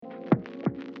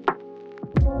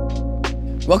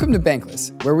Welcome to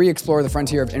Bankless, where we explore the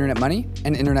frontier of internet money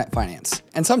and internet finance.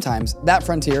 And sometimes that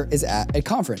frontier is at a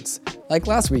conference, like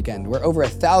last weekend, where over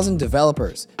 1,000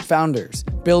 developers, founders,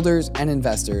 builders, and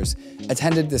investors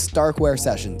attended the StarkWare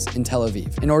sessions in Tel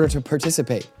Aviv in order to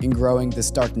participate in growing the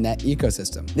StarkNet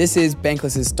ecosystem. This is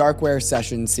Bankless' StarkWare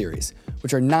session series,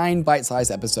 which are 9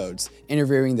 bite-sized episodes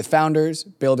interviewing the founders,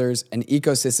 builders, and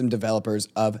ecosystem developers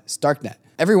of StarkNet.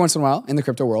 Every once in a while, in the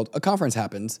crypto world, a conference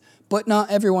happens, but not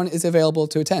everyone is available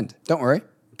to attend. Don't worry,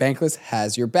 Bankless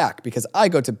has your back because I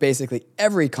go to basically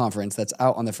every conference that's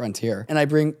out on the frontier, and I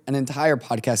bring an entire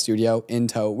podcast studio in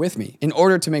tow with me in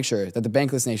order to make sure that the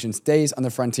Bankless Nation stays on the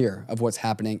frontier of what's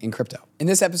happening in crypto. In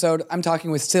this episode, I'm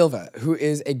talking with Sylve, who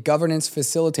is a governance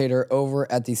facilitator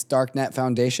over at the StarkNet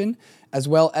Foundation, as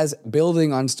well as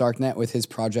building on StarkNet with his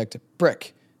project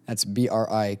Briq. That's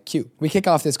Briq. We kick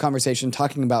off this conversation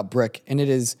talking about Briq, and it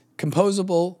is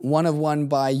composable one-of-one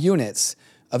by units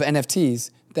of NFTs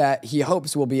that he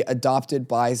hopes will be adopted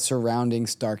by surrounding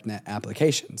StarkNet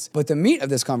applications. But the meat of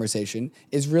this conversation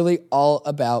is really all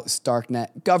about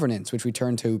StarkNet governance, which we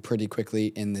turn to pretty quickly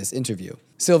in this interview.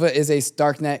 Sylve is a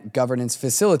StarkNet governance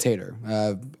facilitator,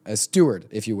 a steward,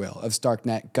 if you will, of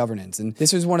StarkNet governance. And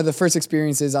this was one of the first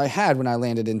experiences I had when I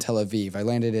landed in Tel Aviv. I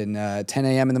landed in 10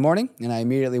 a.m. in the morning, and I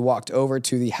immediately walked over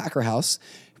to the hacker house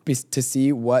to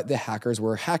see what the hackers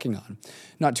were hacking on.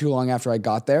 Not too long after I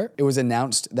got there, it was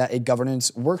announced that a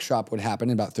governance workshop would happen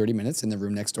in about 30 minutes in the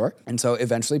room next door. And so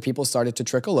eventually people started to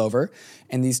trickle over,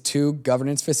 and these 2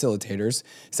 governance facilitators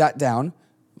sat down,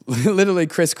 literally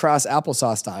crisscross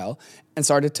applesauce style, and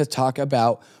started to talk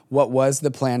about what was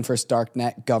the plan for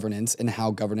StarkNet governance and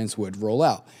how governance would roll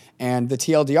out. And the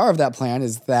TLDR of that plan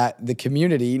is that the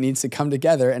community needs to come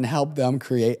together and help them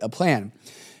create a plan.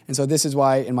 And so this is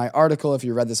why in my article, if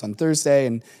you read this on Thursday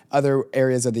and other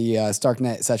areas of the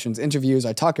StarkNet sessions interviews,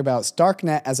 I talk about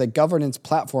StarkNet as a governance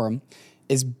platform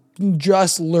is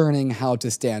just learning how to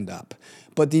stand up.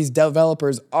 But these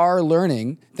developers are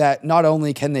learning that not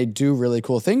only can they do really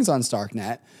cool things on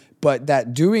StarkNet, but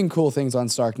that doing cool things on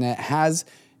StarkNet has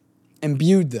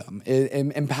imbued them,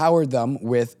 empowered them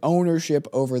with ownership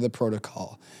over the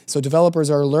protocol. So developers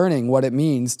are learning what it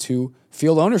means to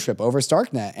feel ownership over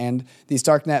StarkNet, and the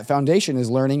StarkNet Foundation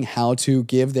is learning how to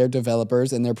give their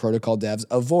developers and their protocol devs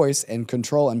a voice and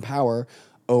control and power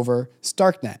over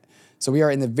StarkNet. So we are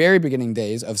in the very beginning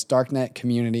days of StarkNet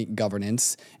community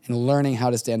governance and learning how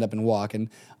to stand up and walk. And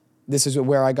this is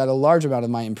where I got a large amount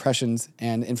of my impressions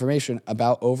and information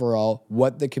about overall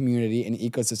what the community and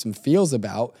ecosystem feels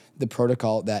about the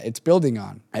protocol that it's building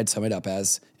on. I'd sum it up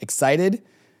as excited,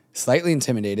 slightly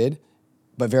intimidated,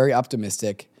 but very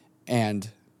optimistic and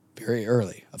very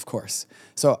early, of course.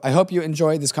 So I hope you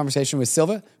enjoyed this conversation with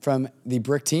Sylve from the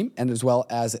Briq team and as well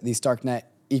as the StarkNet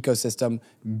ecosystem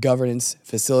governance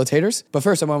facilitators. But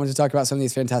first, I wanted to talk about some of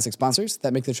these fantastic sponsors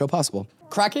that make the show possible.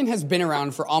 Kraken has been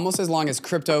around for almost as long as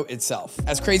crypto itself.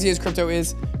 As crazy as crypto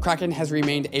is, Kraken has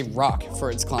remained a rock for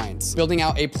its clients, building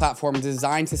out a platform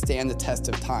designed to stand the test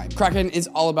of time. Kraken is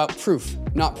all about proof,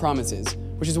 not promises,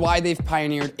 which is why they've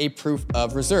pioneered a proof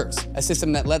of reserves, a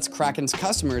system that lets Kraken's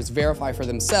customers verify for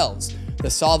themselves the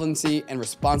solvency and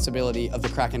responsibility of the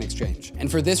Kraken exchange.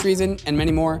 And for this reason and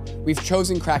many more, we've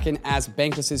chosen Kraken as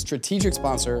Bankless' strategic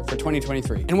sponsor for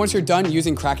 2023. And once you're done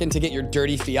using Kraken to get your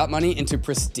dirty fiat money into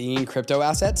pristine crypto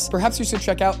assets, perhaps you should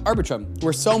check out Arbitrum,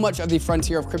 where so much of the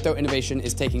frontier of crypto innovation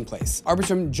is taking place.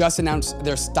 Arbitrum just announced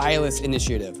their Stylus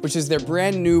initiative, which is their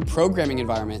brand new programming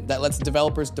environment that lets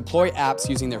developers deploy apps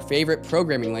using their favorite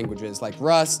programming languages like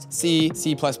Rust, C,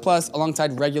 C++,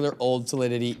 alongside regular old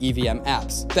Solidity EVM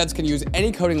apps. Devs can use any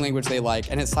coding language they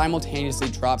like, and it simultaneously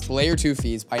drops layer 2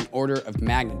 fees by an order of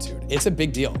magnitude. It's a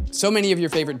big deal. So many of your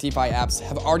favorite DeFi apps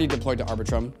have already deployed to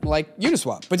Arbitrum, like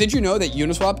Uniswap. But did you know that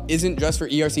Uniswap isn't just for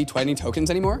ERC20 tokens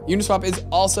anymore? Uniswap is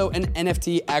also an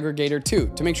NFT aggregator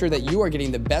too, to make sure that you are getting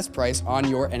the best price on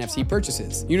your NFT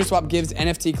purchases. Uniswap gives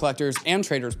NFT collectors and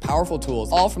traders powerful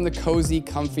tools, all from the cozy,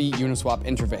 comfy Uniswap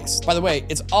interface. By the way,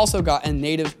 it's also got a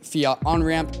native fiat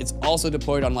on-ramp. It's also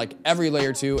deployed on like every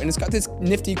layer 2, and it's got this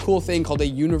nifty cool thing called a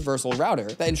universal router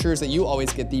that ensures that you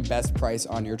always get the best price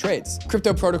on your trades.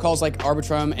 Crypto protocols like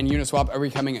Arbitrum and Uniswap are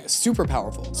becoming super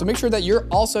powerful, so make sure that you're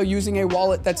also using a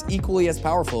wallet that's equally as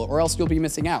powerful, or else you'll be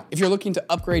missing out. If you're looking to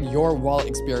upgrade your wallet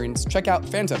experience, check out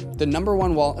Phantom, the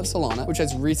 #1 wallet of Solana, which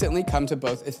has recently come to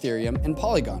both Ethereum and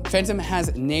Polygon. Phantom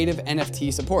has native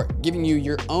NFT support, giving you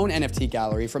your own NFT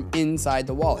gallery from inside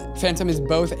the wallet. Phantom is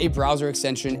both a browser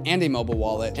extension and a mobile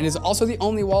wallet, and is also the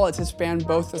only wallet to span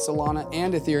both the Solana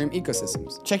and Ethereum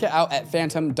ecosystems. Check it out at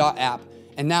phantom.app.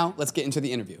 And now let's get into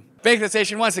the interview. Back the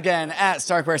station once again at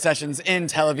StarkWare Sessions in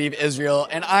Tel Aviv, Israel,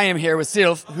 and I am here with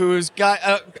Sylve, who's got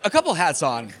a couple hats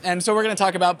on, and so we're going to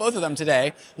talk about both of them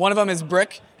today. One of them is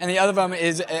Briq, and the other of them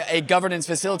is a governance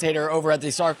facilitator over at the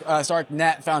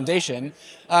StarkNet Foundation.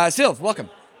 Sylve,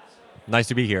 welcome. Nice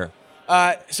to be here.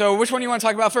 So which one do you want to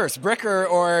talk about first, Briq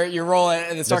or your role at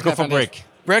the StarkNet Foundation? Let's go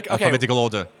for Briq. Briq? Okay. Alphabetical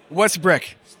order. What's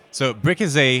Briq? So Briq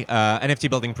is a NFT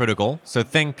building protocol. So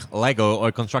think Lego or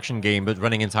a construction game, but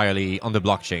running entirely on the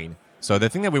blockchain. So the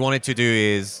thing that we wanted to do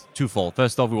is twofold.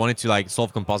 First off, we wanted to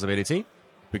solve composability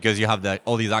because you have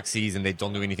all these axes and they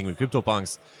don't do anything with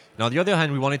CryptoPunks. And on the other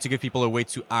hand, we wanted to give people a way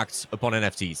to act upon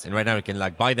NFTs. And right now you can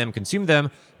buy them, consume them,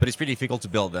 but it's pretty difficult to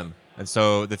build them. And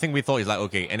so the thing we thought is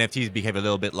okay, NFTs behave a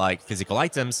little bit like physical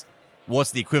items.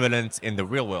 What's the equivalent in the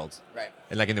real world? Right.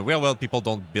 And in the real world, people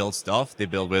don't build stuff. They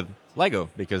build with Lego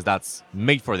because that's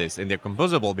made for this. And they're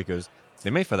composable because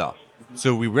they're made for that.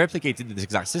 So we replicated this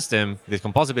exact system, this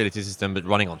composability system, but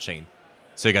running on chain.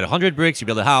 So you got 100 bricks, you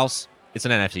build a house, it's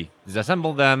an NFT.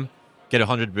 Disassemble them, get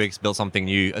 100 bricks, build something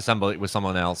new, assemble it with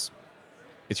someone else.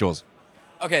 It's yours.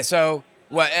 Okay, so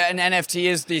what, an NFT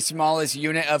is the smallest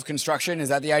unit of construction? Is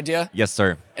that the idea? Yes,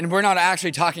 sir. And we're not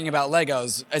actually talking about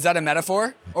Legos. Is that a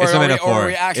metaphor? Or it's a metaphor. Or are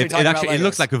we actually talking about Legos? It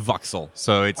looks like a voxel.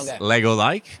 So it's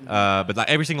Lego-like, but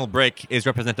every single brick is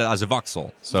represented as a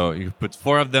voxel. So you put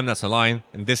 4 of them, that's a line,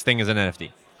 and this thing is an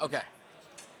NFT. Okay.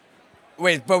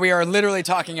 Wait, but we are literally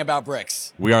talking about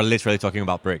bricks. We are literally talking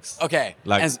about bricks. Okay.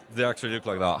 They actually look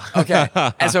like that.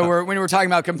 Okay. And so when we're talking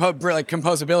about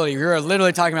composability, we were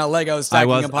literally talking about Legos stacking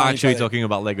upon each other. I was actually talking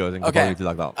about Legos and composability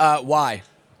like that. Why?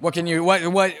 What can you,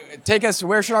 what, take us,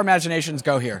 where should our imaginations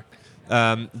go here?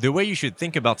 The way you should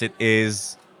think about it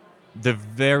is the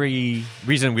very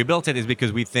reason we built it is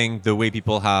because we think the way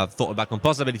people have thought about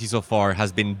composability so far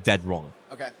has been dead wrong.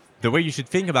 Okay. The way you should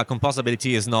think about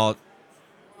composability is not,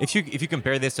 if you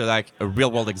compare this to a real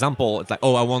world example, it's I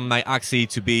want my Axie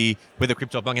to be with a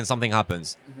CryptoPunk and something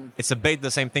happens. Mm-hmm. It's a bit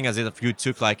the same thing as if you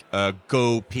took a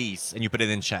Go piece and you put it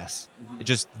in chess. Mm-hmm. It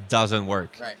just doesn't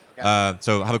work. Right. Okay.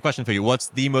 So I have a question for you. What's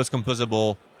the most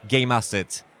composable game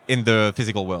asset in the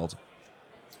physical world?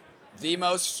 The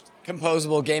most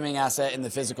composable gaming asset in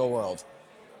the physical world.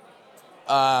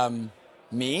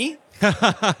 Me? You're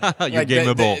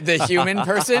gameable. The human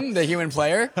person? The human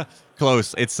player?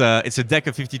 Close. It's a deck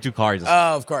of 52 cards.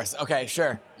 Oh, of course. Okay,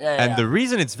 sure. Yeah. The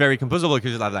reason it's very composable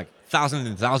because you have thousands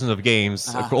and thousands of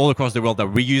games all across the world that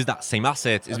reuse that same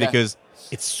asset is because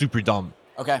it's super dumb.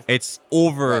 Okay. It's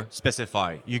over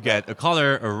specified. You get a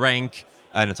color, a rank,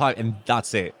 and a type, and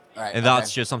that's it. Right. And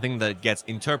that's just something that gets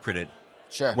interpreted.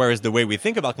 Sure. Whereas the way we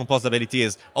think about composability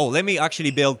is, let me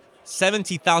actually build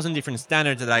 70,000 different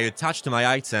standards that I attach to my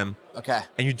item. Okay.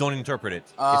 And you don't interpret it.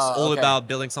 It's all about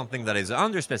building something that is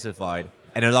underspecified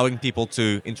and allowing people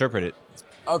to interpret it.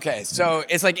 Okay, so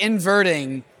it's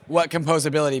inverting what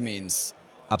composability means.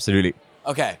 Absolutely.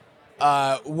 Okay.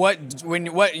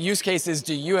 What use cases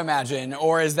do you imagine,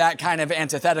 or is that kind of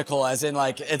antithetical, as in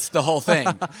it's the whole thing?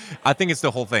 I think it's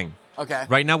the whole thing. Okay.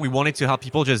 Right now, we wanted to help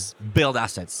people just build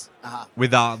assets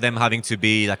without them having to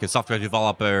be a software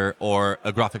developer or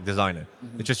a graphic designer.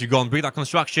 Mm-hmm. It's just you go and Briq that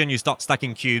construction, you start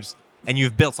stacking cubes, and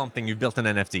you've built something. You've built an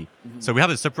NFT. Mm-hmm. So we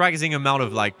have a surprising amount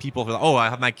of people who are I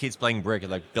have my kids playing Briq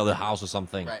and build a house or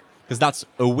something. Right. Because that's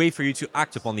a way for you to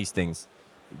act upon these things.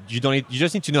 You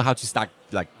just need to know how to stack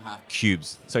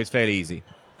cubes. So it's fairly easy.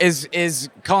 Is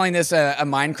calling this a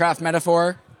Minecraft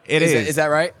metaphor? It is. Is that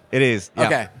right? It is. Yeah.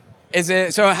 Okay. Is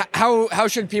it so? How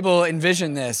should people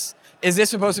envision this? Is this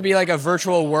supposed to be a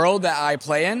virtual world that I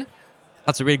play in?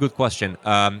 That's a really good question.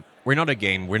 We're not a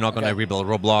game. We're not going to rebuild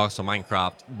Roblox or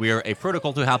Minecraft. We're a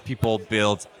protocol to help people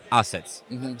build assets.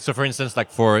 Mm-hmm. So, for instance,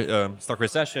 for StarkWare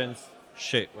Sessions,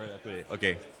 where did I put it?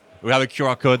 Okay. We have a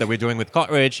QR code that we're doing with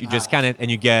Cartridge. You just scan it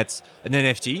and you get an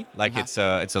NFT. It's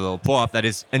a little pop-up that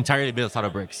is entirely built out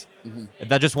of bricks. Mm-hmm.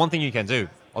 That's just one thing you can do.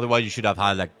 Otherwise, you should have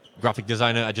had graphic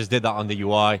designer. I just did that on the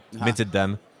UI, minted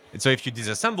them. And so if you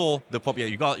disassemble the pop,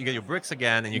 you get your bricks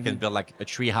again, and you can build a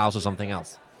tree house or something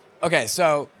else. Okay,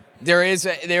 so there is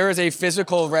a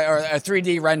physical or a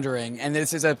 3D rendering, and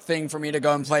this is a thing for me to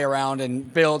go and play around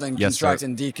and build and construct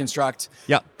and deconstruct.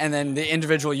 Yeah. And then the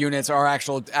individual units are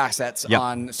actual assets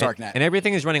on StarkNet. And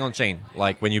everything is running on chain.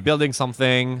 When you're building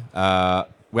something,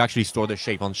 we actually store the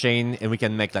shape on chain, and we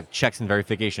can make checks and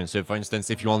verification. So for instance,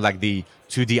 if you want the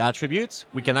 2D attributes,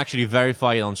 we can actually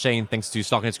verify it on chain thanks to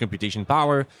StarkNet's computation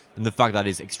power and the fact that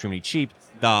it's extremely cheap.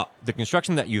 The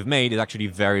construction that you've made is actually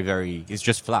it's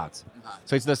just flat.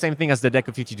 So it's the same thing as the deck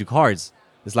of 52 cards.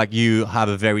 It's you have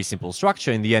a very simple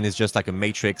structure. In the end, it's just a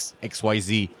matrix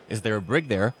XYZ. Is there a brick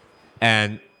there?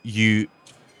 And you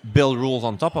build rules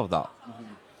on top of that.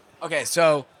 Okay,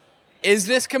 so is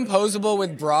this composable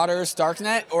with broader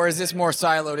StarkNet, or is this more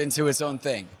siloed into its own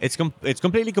thing? It's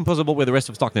completely composable with the rest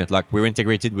of StarkNet. Like we're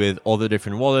integrated with all the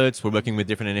different wallets. We're working with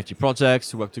different NFT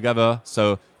projects to work together.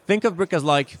 So think of Briq as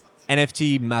like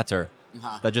NFT matter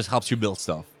that just helps you build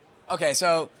stuff. Okay,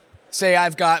 so say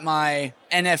I've got my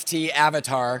NFT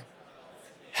avatar.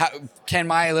 Can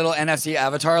my little NFT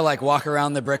avatar like walk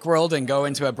around the Briq world and go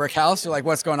into a brick house, or like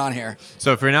what's going on here?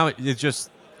 So for now, it's just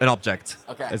an object.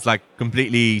 Okay. It's like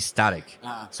completely static.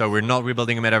 So we're not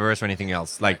rebuilding a metaverse or anything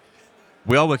else. Like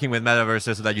we are working with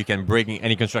metaverses so that you can bring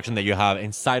any construction that you have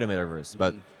inside a metaverse.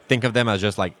 But think of them as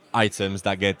just like items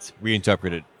that get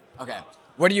reinterpreted. Okay.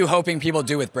 What are you hoping people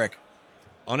do with Briq?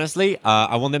 Honestly,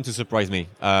 I want them to surprise me.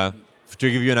 To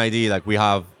give you an idea, like we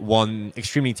have one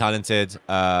extremely talented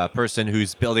person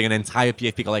who's building an entire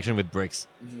PFP collection with bricks.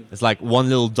 It's like one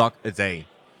little dock a day.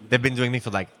 They've been doing it for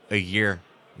like a year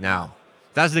now.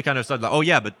 That's the kind of stuff like, oh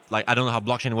yeah, but like I don't know how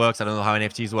blockchain works. I don't know how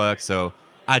NFTs work. So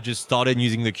I just started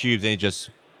using the cubes and it just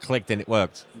clicked and it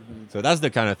worked. So that's the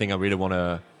kind of thing I really want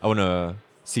to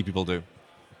see people do.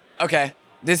 Okay.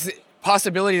 This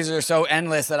possibilities are so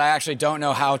endless that I actually don't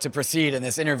know how to proceed in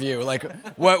this interview. Like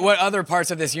what other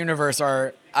parts of this universe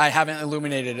I haven't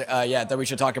illuminated yet that we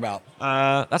should talk about?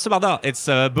 That's about that. It's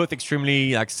both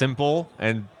extremely like simple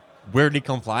and weirdly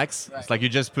complex. Right. It's like you're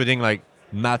just putting like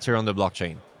matter on the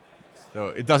blockchain. So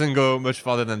it doesn't go much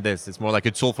farther than this. It's more like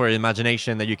a tool for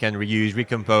imagination that you can reuse,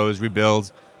 recompose,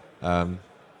 rebuild.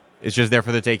 It's just there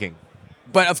for the taking.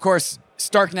 But of course,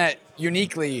 StarkNet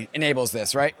uniquely enables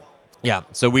this, right? Yeah.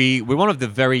 So we're one of the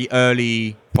very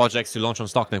early projects to launch on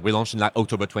StarkNet. We launched in like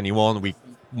October 21. We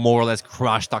more or less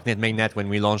crashed StarkNet mainnet when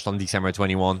we launched on December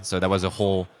 21. So that was a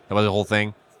whole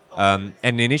thing. And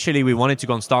initially we wanted to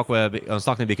go on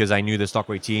StarkNet because I knew the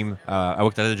StarkWare team. I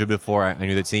worked at it before. I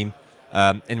knew the team.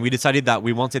 And we decided that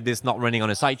we wanted this not running on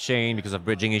a side chain because of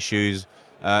bridging issues.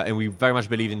 And we very much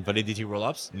believe in validity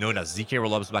rollups, known as ZK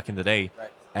rollups back in the day. Right.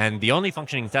 And the only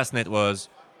functioning testnet was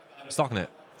StarkNet.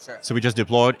 Sure. So we just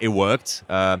deployed, it worked.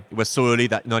 It was so early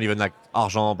that not even like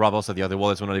Argent, Bravos, or the other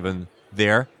wallets were not even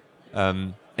there.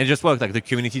 And it just worked. Like the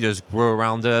community just grew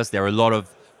around us. There are a lot of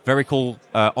very cool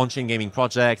on-chain gaming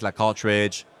projects like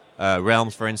Cartridge,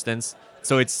 Realms, for instance.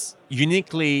 So it's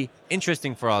uniquely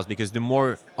interesting for us because the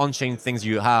more on-chain things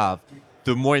you have,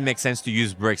 the more it makes sense to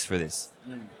use bricks for this.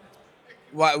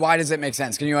 Why does it make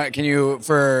sense? Can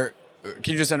you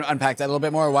just unpack that a little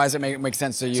bit more? Why does it make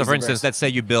sense to use? So, for instance, let's say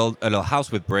you build a little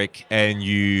house with Briq and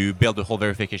you build a whole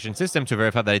verification system to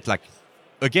verify that it's like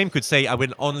a game could say, I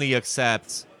will only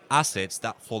accept assets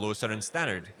that follow a certain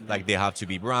standard. Like they have to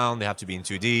be brown, they have to be in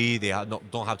 2D, they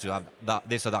don't have to have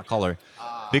this or that color.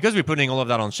 Because we're putting all of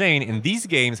that on chain, and these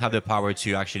games have the power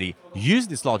to actually use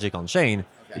this logic on chain,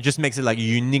 it just makes it like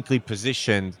uniquely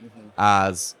positioned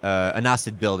as an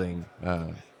asset building.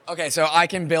 Okay, so I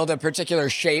can build a particular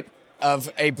shape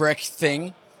of a brick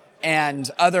thing,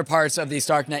 and other parts of the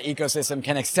StarkNet ecosystem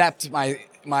can accept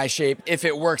my shape if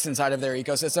it works inside of their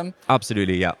ecosystem?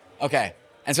 Absolutely, yeah. Okay,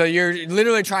 and so you're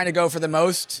literally trying to go for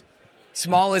the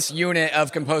smallest unit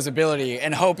of composability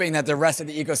and hoping that the rest of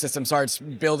the ecosystem starts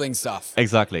building stuff.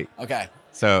 Exactly. Okay.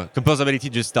 So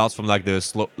composability just starts from like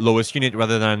the lowest unit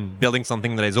rather than building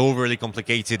something that is overly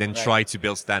complicated and try to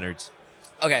build standards.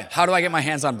 Okay, how do I get my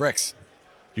hands on bricks?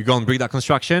 You go on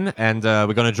Briq.construction, and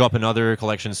we're going to drop another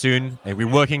collection soon. And we're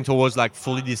working towards like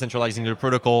fully decentralizing the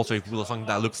protocol. So if you build something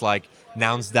that looks like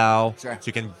Nouns DAO, so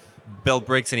you can build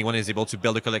bricks. Anyone is able to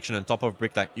build a collection on top of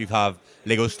Briq. Like you have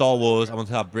Lego Star Wars. I want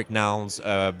to have Briq Nouns,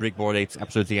 Briq Board Apes,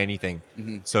 absolutely anything.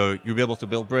 So you'll be able to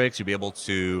build bricks. You'll be able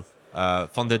to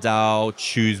fund the DAO,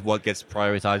 choose what gets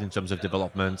prioritized in terms of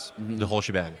development, the whole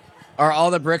shebang. Are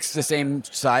all the bricks the same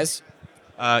size?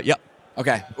 Yeah.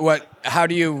 Okay. How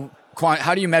do you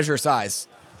measure size?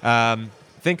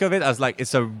 Think of it as like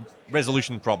it's a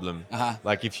resolution problem.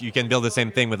 Like if you can build the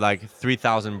same thing with like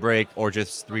 3,000 brick or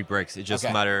just 3 bricks, it just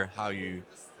matter how you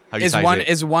size it.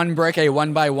 Is one brick a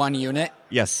 1x1 unit?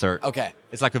 Yes, sir. Okay.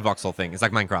 It's like a voxel thing. It's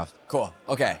like Minecraft. Cool.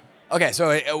 Okay.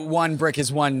 So one brick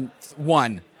is one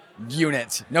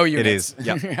unit. No units. It is.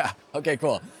 Yeah. Yeah. Okay.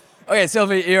 Cool. Okay,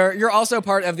 Sylve, you're also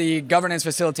part of the governance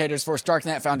facilitators for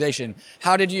StarkNet Foundation.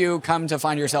 How did you come to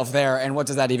find yourself there, and what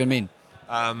does that even mean?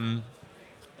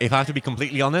 If I have to be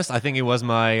completely honest, I think it was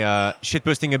my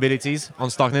shitposting abilities on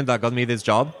StarkNet that got me this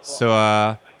job.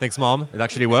 So thanks, Mom. It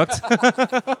actually worked.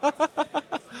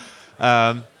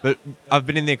 But I've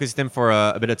been in the ecosystem for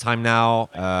a bit of time now.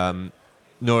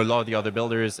 Know a lot of the other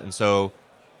builders, and so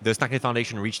the StarkNet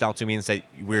Foundation reached out to me and said,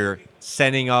 we're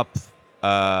setting up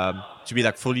to be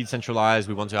like fully decentralized.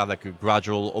 We want to have like a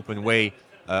gradual open way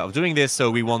of doing this.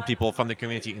 So we want people from the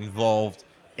community involved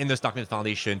in the StarkNet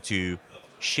Foundation to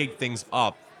shape things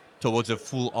up towards a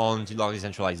full-on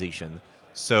decentralization.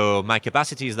 So my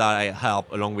capacity is that I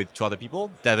help, along with two other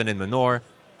people, Devin and Manor,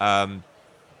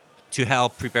 to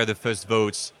help prepare the first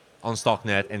votes on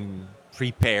StarkNet and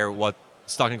prepare what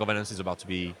StarkNet governance is about to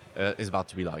be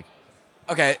like.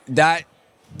 Okay, the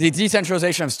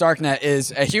decentralization of StarkNet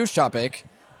is a huge topic.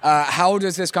 How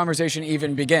does this conversation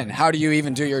even begin? How do you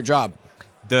even do your job?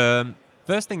 The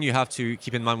first thing you have to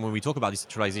keep in mind when we talk about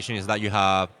decentralization is that you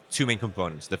have two main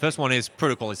components. The first one is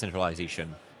protocol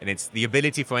decentralization, and it's the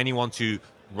ability for anyone to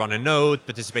run a node,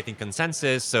 participate in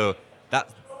consensus. So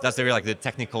that's the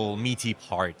technical meaty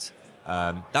part.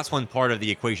 That's one part of the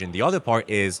equation. The other part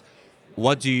is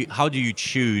how do you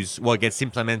choose what gets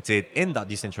implemented in that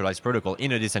decentralized protocol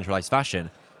in a decentralized fashion?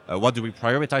 What do we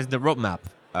prioritize in the roadmap?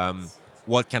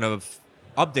 What kind of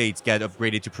updates get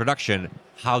upgraded to production?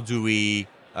 How do we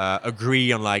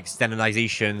agree on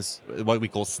standardizations, what we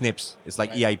call SNPs? It's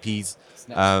like EIPs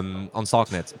on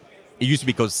StarkNet. It used to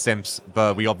be called SIMPs,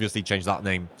 but we obviously changed that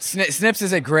name. SNPs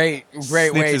is a great way.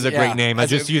 SNPs is a great name. I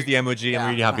just used the emoji. I'm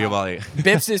really happy about it.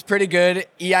 BIPs is pretty good.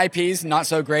 EIPs, not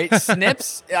so great.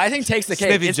 SNPs, I think, takes the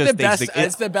cake. It's the best.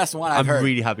 It's the best one I've heard. I'm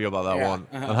really happy about that one.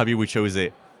 I'm happy we chose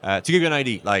it. To give you an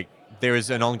idea, there is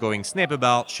an ongoing SNP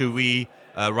about should we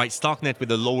write StarkNet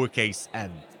with a lowercase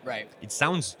n. Right. It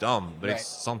sounds dumb, but it's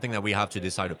something that we have to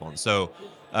decide upon. So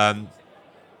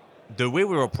the way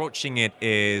we're approaching it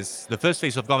is the first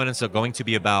phase of governance are going to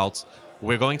be about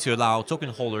we're going to allow token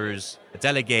holders,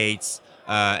 delegates,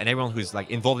 and everyone who's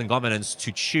involved in governance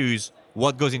to choose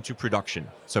what goes into production.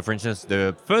 So for instance,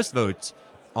 the first vote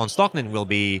on StarkNet will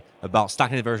be about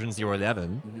StarkNet version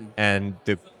 0.11. And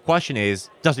the question is,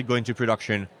 does it go into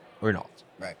production or not?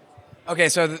 Right. Okay,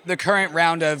 so the current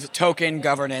round of token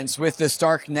governance with the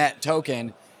StarkNet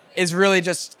token is really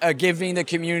just giving the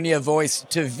community a voice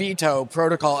to veto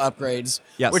protocol upgrades,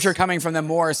 which are coming from the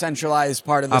more centralized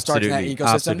part of the StarkNet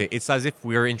ecosystem. Absolutely. It's as if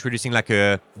we're introducing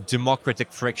a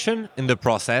democratic friction in the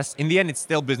process. In the end, it's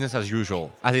still business as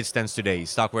usual, as it stands today.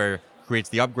 StarkWare creates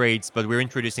the upgrades, but we're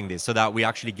introducing this so that we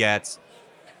actually get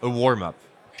a warm-up.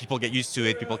 People get used to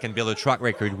it. People can build a track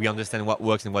record. We understand what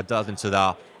works and what doesn't, so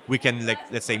that we can,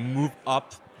 let's say, move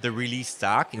up the release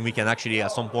stack, and we can actually,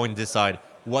 at some point, decide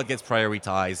what gets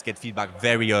prioritized, get feedback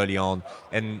very early on.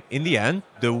 And in the end,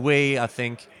 the way I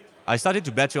think I started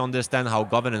to better understand how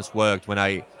governance worked when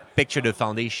I pictured the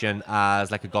foundation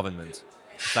as a government.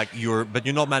 It's but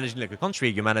you're not managing a country,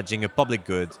 you're managing a public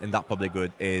good, and that public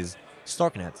good is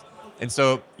StarkNet. And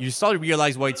so you start to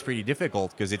realize why it's pretty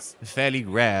difficult, because it's fairly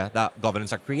rare that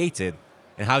governance are created.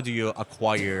 And how do you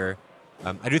acquire...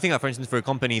 I do think that, for instance, for a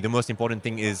company, the most important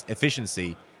thing is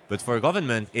efficiency. But for a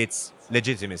government, it's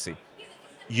legitimacy.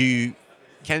 You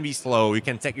can be slow, you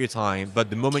can take your time, but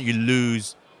the moment you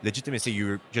lose legitimacy,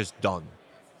 you're just done.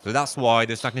 So that's why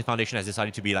the StarkNet Foundation has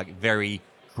decided to be very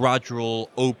gradual,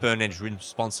 open, and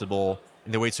responsible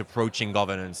in the way it's approaching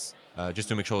governance, just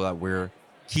to make sure that we're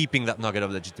keeping that nugget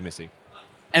of legitimacy.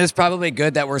 And it's probably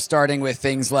good that we're starting with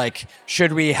things like,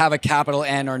 should we have a capital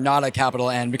N or not a capital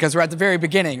N? Because we're at the very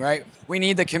beginning, right? We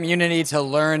need the community to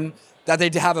learn that they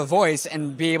have a voice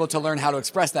and be able to learn how to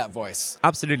express that voice.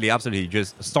 Absolutely.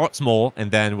 Just start small, and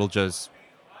then we'll just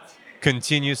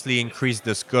continuously increase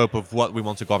the scope of what we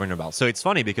want to govern about. So it's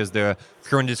funny because the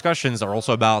current discussions are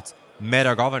also about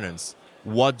meta governance.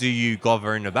 What do you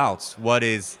govern about? What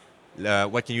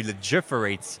can you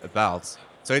legiferate about?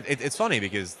 So it's funny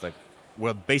because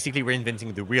we're basically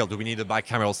reinventing the wheel. Do we need a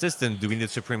bicameral system? Do we need a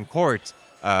Supreme Court?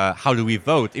 How do we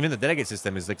vote? Even the delegate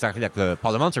system is exactly like the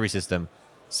parliamentary system.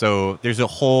 So there's a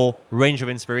whole range of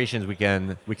inspirations we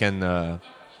can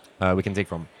take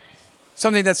from.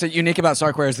 Something that's unique about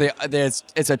StarkWare is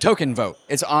it's a token vote.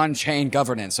 It's on-chain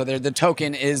governance. So the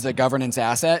token is the governance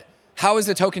asset. How is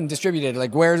the token distributed?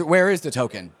 Where is the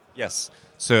token? Yes.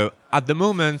 So at the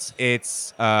moment,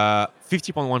 it's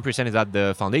 50.1% is at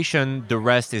the foundation. The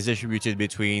rest is distributed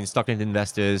between StarkNet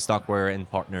investors, StarkWare, and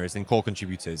partners and core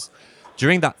contributors.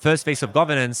 During that first phase of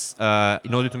governance,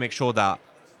 in order to make sure that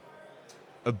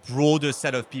a broader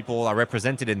set of people are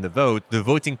represented in the vote, the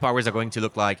voting powers are going to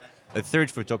look like a third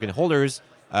for token holders,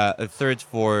 a third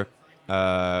for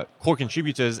core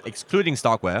contributors, excluding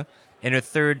StarkWare, and a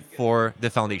third for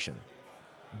the foundation.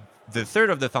 The third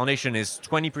of the foundation is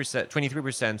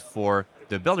 23% for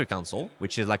the Builder Council,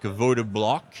 which is a voter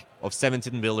block of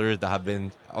 17 builders that have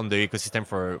been on the ecosystem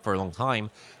for a long time,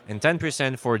 and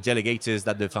 10% for delegators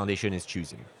that the foundation is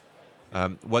choosing.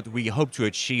 What we hope to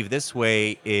achieve this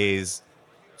way is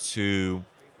to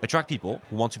attract people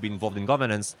who want to be involved in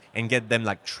governance and get them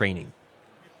training,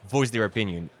 voice their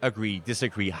opinion, agree,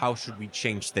 disagree, how should we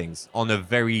change things on a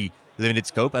very limited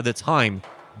scope at the time,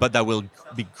 but that will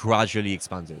be gradually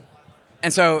expanded.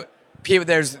 And so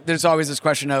there's always this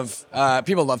question of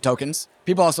people love tokens.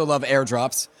 People also love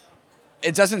airdrops.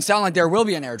 It doesn't sound like there will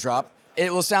be an airdrop.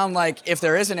 It will sound like if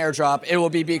there is an airdrop, it will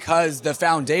be because the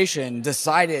foundation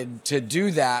decided to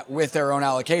do that with their own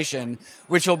allocation,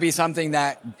 which will be something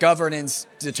that governance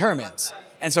determines.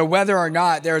 And so whether or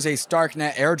not there is a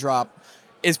StarkNet airdrop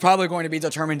is probably going to be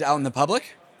determined out in the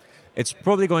public. It's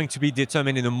probably going to be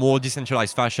determined in a more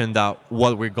decentralized fashion than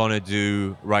what we're going to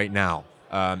do right now.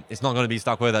 It's not going to be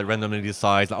StarkWare that randomly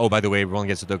decides, like, oh, by the way, everyone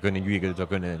gets a token and you get a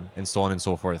token and so on and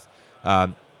so forth.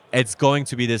 It's going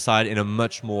to be decided in a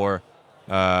much more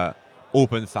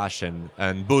open fashion,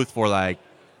 and both for like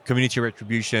community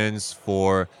retributions,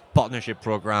 for partnership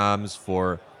programs,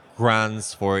 for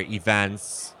grants, for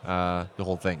events, the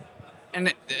whole thing.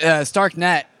 And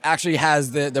StarkNet actually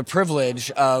has the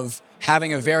privilege of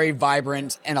having a very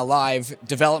vibrant and alive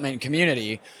development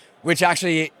community, which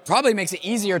actually probably makes it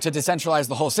easier to decentralize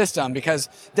the whole system because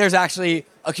there's actually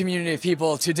a community of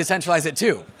people to decentralize it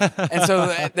too. And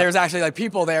so there's actually like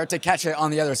people there to catch it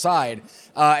on the other side.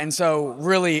 And so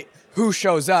really who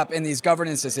shows up in these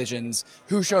governance decisions,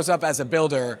 who shows up as a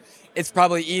builder, it's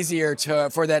probably easier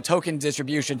for that token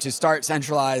distribution to start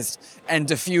centralized and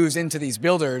diffuse into these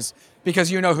builders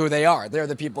because you know who they are. They're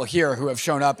the people here who have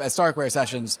shown up at StarkWare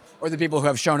sessions or the people who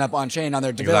have shown up on chain on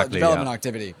their development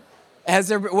activity. Has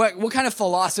there what kind of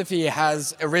philosophy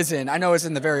has arisen? I know it's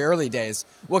in the very early days.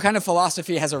 What kind of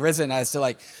philosophy has arisen as to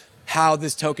like how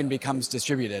this token becomes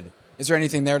distributed? Is there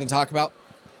anything there to talk about?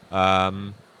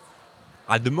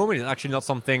 At the moment, it's actually not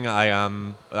something I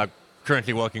am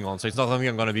currently working on, so it's not something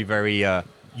I'm going to be very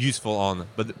useful on.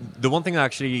 But the one thing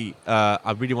actually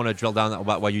I really want to drill down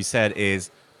about what you said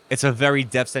is it's a very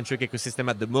dev-centric ecosystem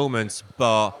at the moment,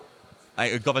 but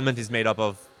a government is made up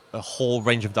of a whole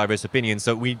range of diverse opinions.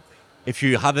 So if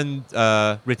you haven't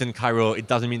written Cairo, it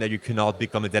doesn't mean that you cannot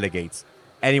become a delegate.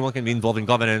 Anyone can be involved in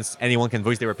governance. Anyone can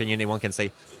voice their opinion. Anyone can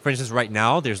say, for instance, right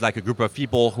now, there's like a group of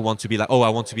people who want to be like, oh, I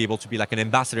want to be able to be like an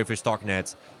ambassador for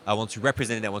StarkNet. I want to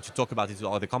represent it. I want to talk about it to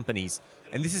other companies.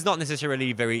 And this is not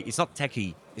necessarily it's not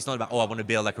techie. It's not about, oh, I want to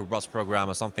build like a Rust program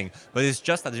or something. But it's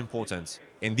just as important.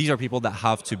 And these are people that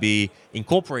have to be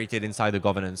incorporated inside the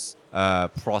governance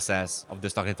process of the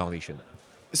StarkNet Foundation.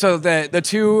 So the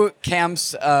two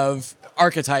camps of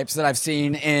archetypes that I've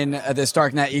seen in the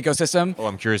StarkNet ecosystem. Oh,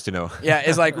 I'm curious to know. Yeah,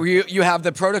 is like you have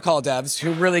the protocol devs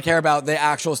who really care about the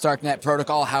actual StarkNet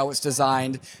protocol, how it's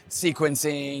designed,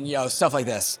 sequencing, stuff like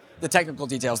this. The technical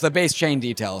details, the base chain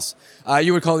details.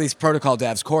 You would call these protocol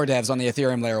devs, core devs on the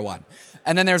Ethereum layer 1.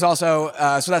 And then there's also,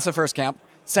 so that's the first camp.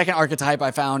 Second archetype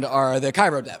I found are the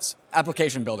Cairo devs,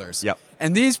 application builders. Yep.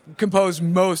 And these compose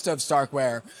most of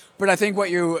StarkWare. But I think what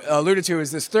you alluded to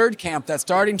is this third camp that's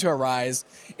starting to arise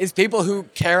is people who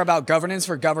care about governance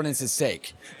for governance's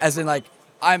sake. As in like,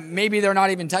 maybe they're not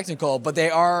even technical, but they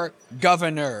are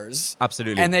governors.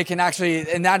 Absolutely. And they can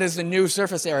actually, and that is the new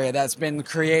surface area that's been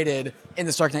created in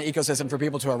the StarkNet ecosystem for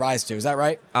people to arise to. Is that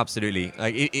right? Absolutely.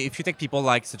 Like, if you take people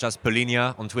like such as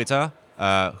Polinia on Twitter,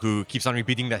 who keeps on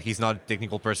repeating that he's not a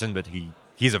technical person, but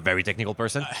he's a very technical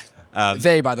person.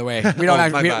 They, by the way, we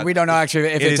don't we don't know actually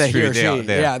if it's a he or she.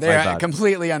 They're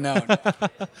completely unknown.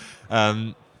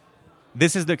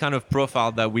 This is the kind of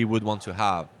profile that we would want to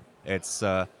have. It's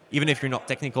even if you're not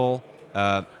technical,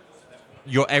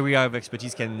 your area of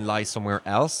expertise can lie somewhere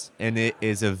else, and it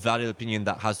is a valid opinion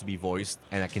that has to be voiced,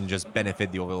 and that can just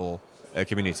benefit the overall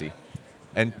community.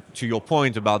 And to your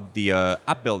point about the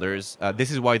app builders,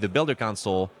 this is why the Builder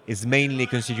Council is mainly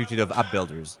constituted of app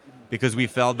builders, because we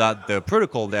felt that the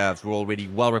protocol devs were already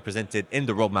well represented in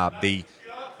the roadmap.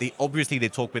 They obviously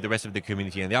talk with the rest of the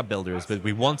community and the app builders, but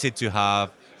we wanted to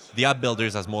have the app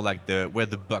builders as more like where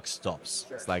the buck stops.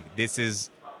 Sure. It's like, this is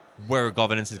where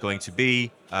governance is going to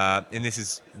be, and this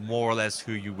is more or less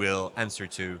who you will answer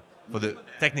to for the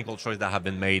technical choice that have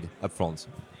been made up front.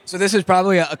 So this is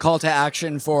probably a call to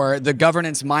action for the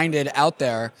governance-minded out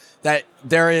there, that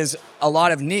there is a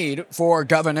lot of need for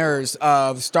governors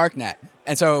of StarkNet.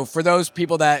 And so for those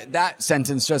people that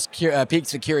sentence just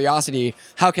piques the curiosity,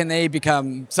 how can they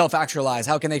become self-actualized?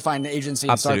 How can they find an agency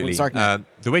in StarkNet?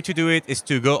 The way to do it is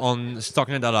to go on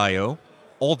StarkNet.io.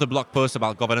 All the blog posts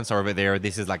about governance are over there.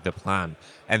 This is like the plan.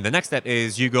 And the next step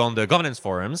is you go on the governance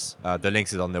forums. The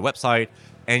links is on the website.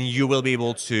 And you will be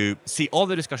able to see all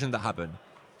the discussions that happen,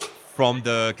 from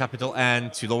the capital N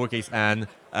to lowercase n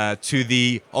to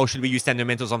the, should we use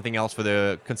Tendermint or something else for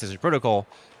the consensus protocol?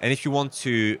 And if you want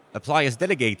to apply as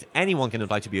delegate, anyone can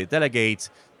apply to be a delegate.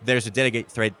 There's a delegate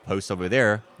thread post over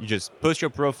there. You just post your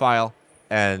profile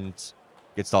and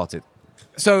get started.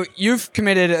 So you've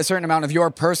committed a certain amount of your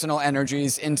personal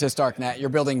energies into StarkNet. You're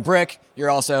building Briq. You're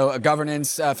also a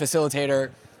governance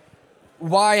facilitator.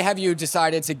 Why have you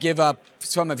decided to give up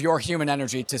some of your human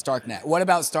energy to StarkNet? What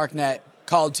about StarkNet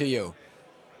called to you?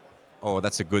 Oh,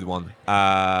 that's a good one.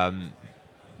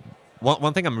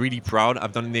 One thing I'm really proud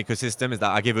I've done in the ecosystem is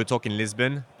that I gave a talk in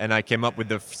Lisbon and I came up with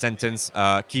the sentence,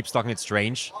 keep StarkNet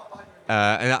strange.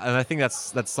 And I think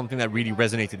that's something that really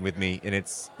resonated with me. And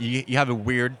it's you have a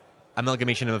weird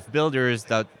amalgamation of builders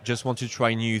that just want to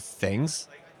try new things.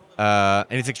 And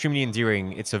it's extremely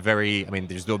endearing. It's a very,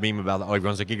 there's no meme about, oh,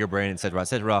 everyone's a gigabrain, et cetera, et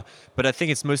cetera. But I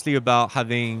think it's mostly about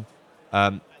having,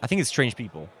 I think it's strange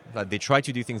people. That they try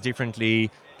to do things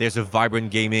differently. There's a vibrant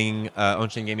gaming,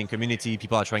 on-chain gaming community.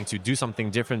 People are trying to do something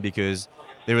different because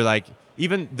they were like,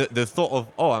 even the thought of,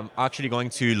 oh, I'm actually going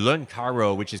to learn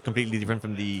Caro, which is completely different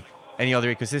from any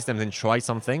other ecosystem, and try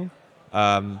something.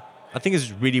 I think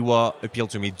is really what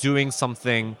appealed to me. Doing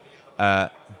something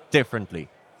differently.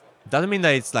 Doesn't mean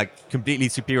that it's like completely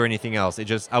superior or anything else.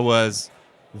 I was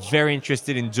very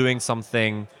interested in doing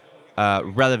something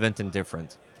relevant and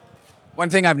different. One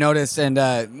thing I've noticed, and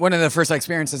one of the first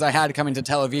experiences I had coming to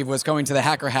Tel Aviv was going to the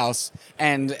Hacker House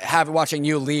and watching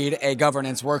you lead a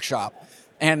governance workshop.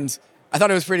 And I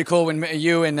thought it was pretty cool when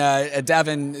you and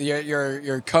Devin,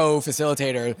 your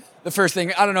co-facilitator, the first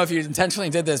thing, I don't know if you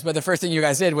intentionally did this, but the first thing you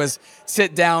guys did was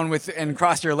sit down and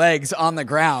cross your legs on the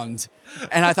ground.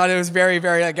 And I thought it was very,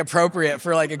 very appropriate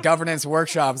for a governance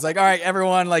workshop. It's all right,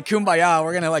 everyone, kumbaya,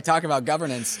 we're going to talk about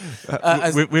governance.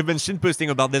 We've been shitposting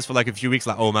about this for a few weeks,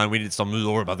 oh man, we need some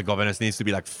lore about the governance. It needs to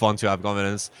be fun to have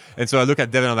governance. And so I look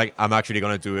at Devin, I'm like, I'm actually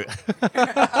going to do it.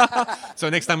 So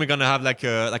next time we're going to have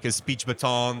a speech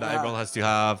baton that everyone has to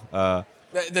have.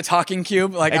 The talking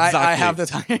cube, exactly. I have the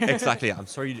talking. Exactly. I'm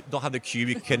sorry you don't have the cube.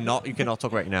 You cannot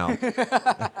talk right now.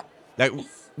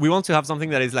 We want to have something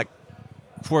that is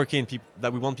quirky and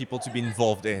that we want people to be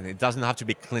involved in. It doesn't have to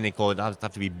be clinical. It doesn't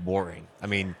have to be boring.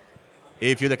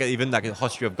 If you look at even a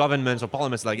history of governments or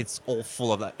parliaments, it's all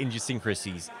full of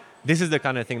idiosyncrasies. This is the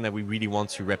kind of thing that we really want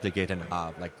to replicate and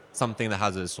have, something that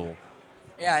has a soul.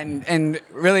 Yeah, and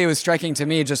really it was striking to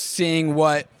me just seeing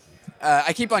what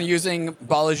I keep on using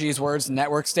Balaji's words,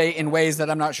 network state, in ways that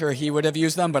I'm not sure he would have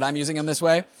used them, but I'm using them this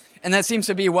way. And that seems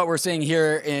to be what we're seeing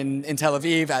here in Tel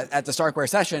Aviv at the StarkWare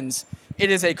sessions. It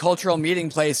is a cultural meeting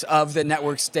place of the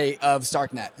network state of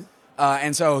StarkNet.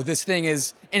 And so this thing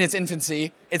is in its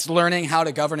infancy. It's learning how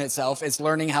to govern itself. It's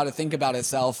learning how to think about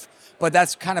itself. But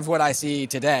that's kind of what I see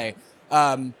today.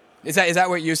 Is that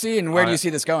what you see? And where do you see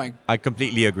this going? I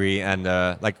completely agree. And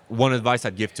one advice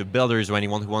I'd give to builders or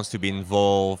anyone who wants to be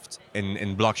involved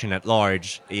in blockchain at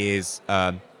large is,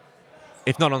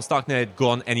 if not on StarkNet, go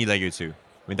on any layer 2.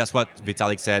 That's what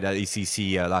Vitalik said at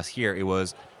ECC last year. It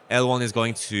was L1 is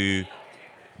going to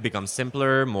become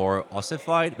simpler, more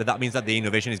ossified, but that means that the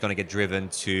innovation is going to get driven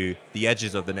to the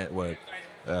edges of the network.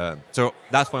 So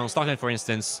that's why on StarkNet, for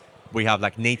instance, we have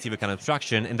native account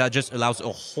abstraction, and that just allows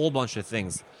a whole bunch of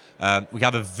things. We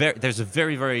have there's a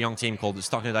very, very young team called the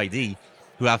StarkNet ID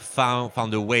who have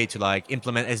found a way to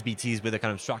implement SBTs with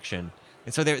account abstraction.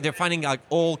 And so they're finding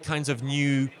all kinds of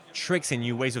new tricks and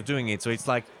new ways of doing it. So it's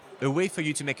a way for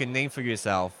you to make a name for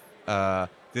yourself.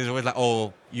 There's always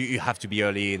you have to be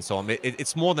early and so on.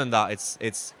 It's more than that.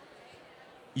 It's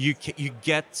you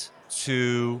get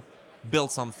to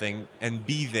build something and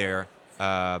be there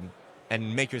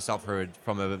and make yourself heard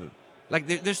from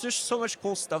there's just so much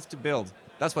cool stuff to build.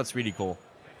 That's what's really cool.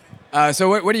 So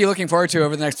what are you looking forward to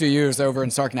over the next few years over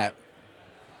in StarkNet?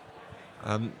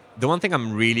 The one thing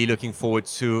I'm really looking forward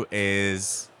to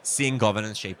is seeing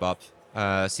governance shape up.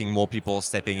 Seeing more people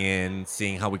stepping in,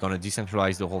 seeing how we're going to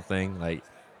decentralize the whole thing.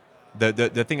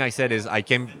 The thing I said is I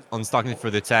came on StarkNet for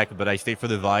the tech, but I stayed for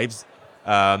the vibes.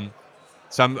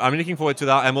 So I'm looking forward to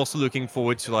that. I'm also looking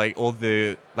forward to all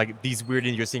the these weird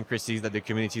idiosyncrasies that the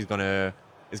community is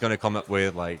gonna come up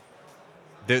with.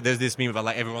 There's this meme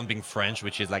about everyone being French,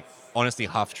 which is honestly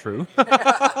half true.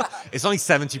 It's only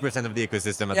 70% of the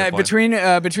ecosystem at the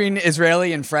point. Between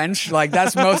Israeli and French,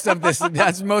 that's most of this.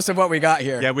 That's most of what we got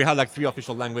here. Yeah, we have 3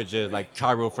 official languages,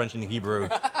 Cairo, French, and Hebrew.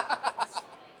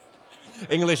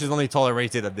 English is only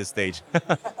tolerated at this stage.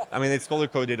 It's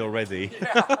color-coded already.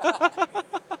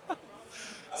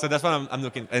 So that's what I'm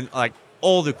looking, and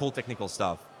all the cool technical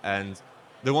stuff. And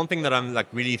the one thing that I'm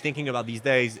really thinking about these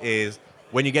days is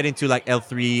when you get into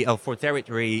L3, L4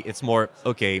 territory, it's more,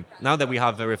 okay, now that we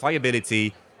have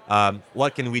verifiability,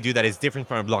 what can we do that is different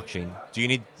from a blockchain? Do you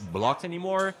need blocks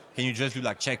anymore? Can you just do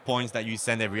checkpoints that you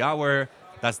send every hour?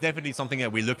 That's definitely something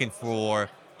that we're looking for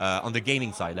on the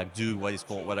gaming side, do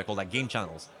what I call game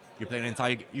channels. You play an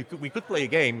entire. We could play a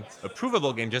game, a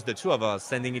provable game, just the two of us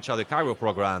sending each other Cairo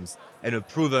programs and a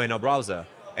prover in our browser,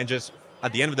 and just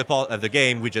at the end of the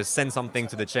game, we just send something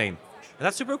to the chain, and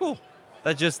that's super cool.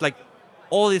 That's just like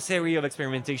all this area of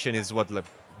experimentation is what like,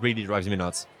 really drives me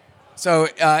nuts. So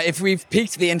if we've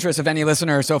piqued the interest of any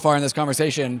listener so far in this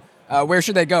conversation, where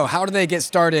should they go? How do they get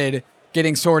started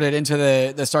getting sorted into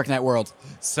the StarkNet world?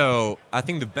 So I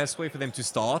think the best way for them to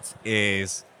start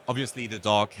is obviously the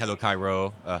doc, Hello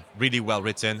Cairo, really well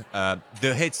written.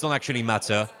 The hits don't actually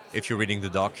matter if you're reading the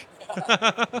doc.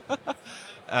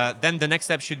 Then the next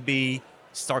step should be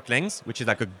StarkLings, which is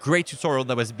like a great tutorial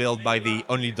that was built by the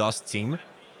Only Dust team.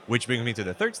 Which brings me to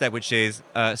the third step, which is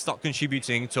start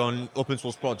contributing to open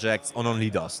source projects on Only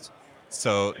Dust.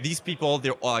 So these people,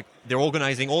 they're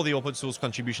organizing all the open source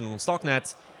contributions on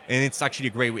StarkNet, and it's actually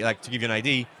a great way. Like to give you an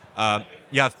idea,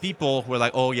 you have people who are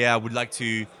like, oh yeah, I would like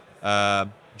to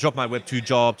drop my Web 2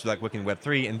 job to like work in Web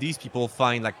 3, and these people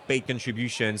find like paid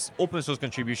contributions, open source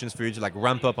contributions for you to like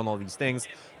ramp up on all these things,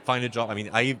 find a job. I mean,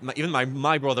 even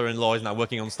my brother-in-law is now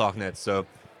working on StarkNet, so.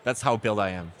 That's how built I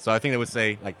am. So I think they would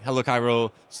say like Hello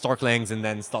Cairo, StarkLings, and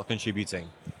then start contributing.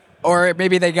 Or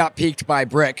maybe they got piqued by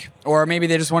Briq, or maybe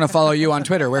they just want to follow you on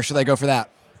Twitter. Where should they go for that?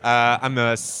 I'm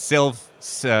a Sylve,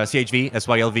 CHV,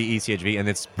 SYLVE CHV, and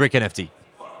it's Briq NFT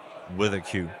with a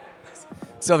Q.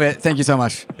 Sylve, thank you so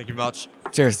much. Thank you much.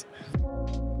 Cheers.